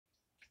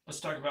Let's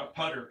talk about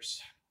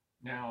putters.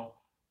 Now,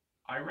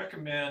 I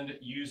recommend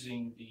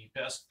using the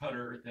best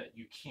putter that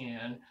you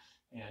can,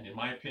 and in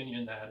my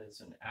opinion, that is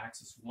an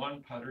Axis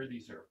 1 putter.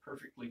 These are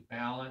perfectly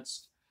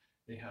balanced.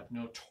 They have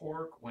no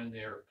torque when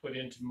they're put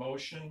into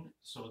motion,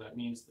 so that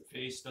means the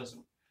face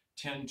doesn't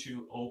tend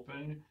to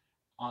open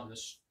on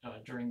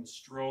during the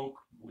stroke,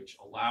 which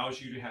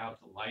allows you to have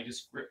the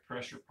lightest grip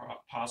pressure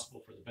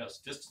possible for the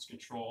best distance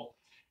control,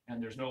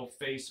 and there's no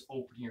face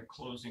opening or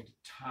closing to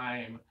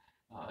time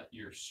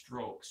your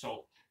stroke.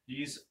 So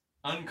these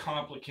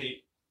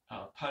uncomplicate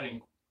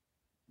putting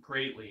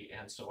greatly,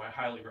 and so I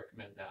highly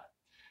recommend that.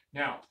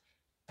 Now,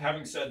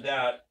 having said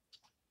that,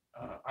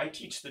 I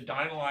teach the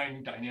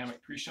DynAlign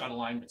dynamic pre-shot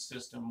alignment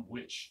system,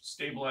 which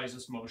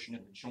stabilizes motion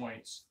in the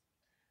joints.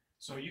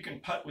 So you can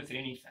putt with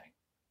anything.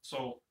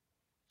 So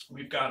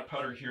we've got a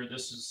putter here.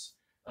 This is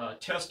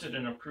tested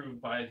and approved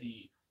by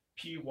the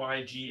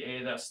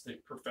PYGA, that's the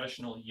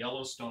Professional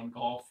Yellowstone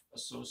Golf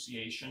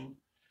Association.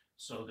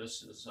 So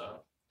this is a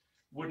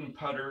wooden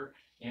putter,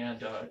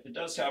 and it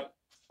does have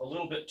a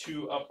little bit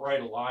too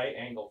upright a lie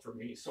angle for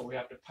me, so we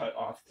have to putt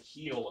off the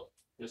heel of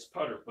this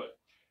putter. But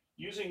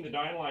using the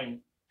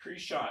DynAlign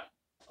pre-shot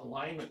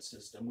alignment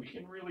system, we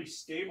can really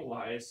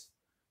stabilize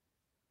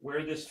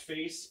where this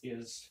face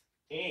is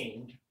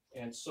aimed,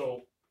 and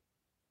so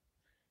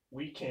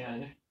we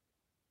can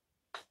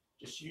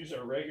just use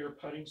our regular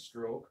putting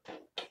stroke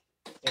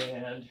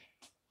and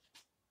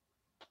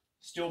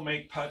still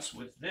make putts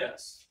with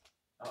this.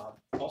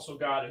 Also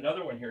got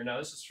another one here. Now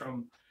this is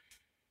from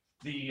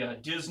the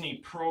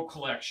Disney Pro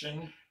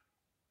Collection,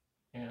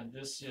 and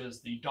this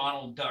is the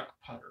Donald Duck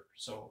putter.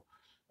 So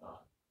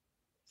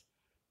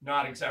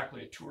not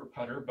exactly a tour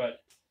putter, but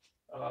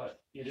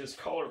it is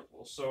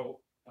colorful. So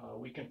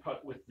we can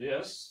putt with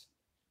this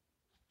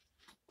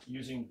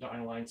using the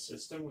DynAlign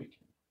system. We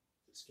can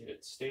just get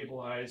it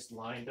stabilized,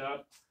 lined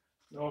up.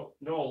 No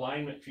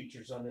alignment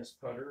features on this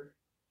putter,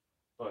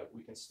 but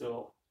we can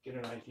still get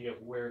an idea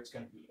of where it's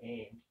going to be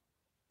aimed.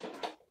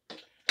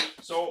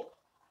 So,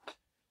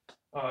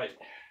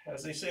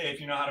 as they say, if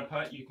you know how to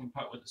putt, you can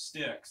putt with a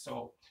stick.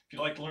 So, if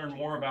you'd like to learn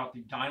more about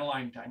the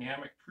DynAlign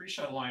Dynamic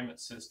Pre-Shot Alignment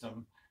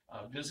System,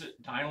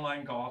 visit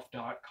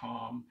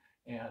DynAlignGolf.com,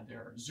 and there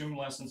are Zoom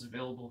lessons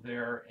available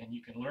there, and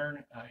you can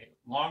learn a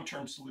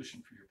long-term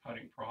solution for your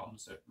putting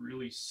problems that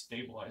really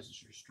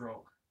stabilizes your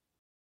stroke.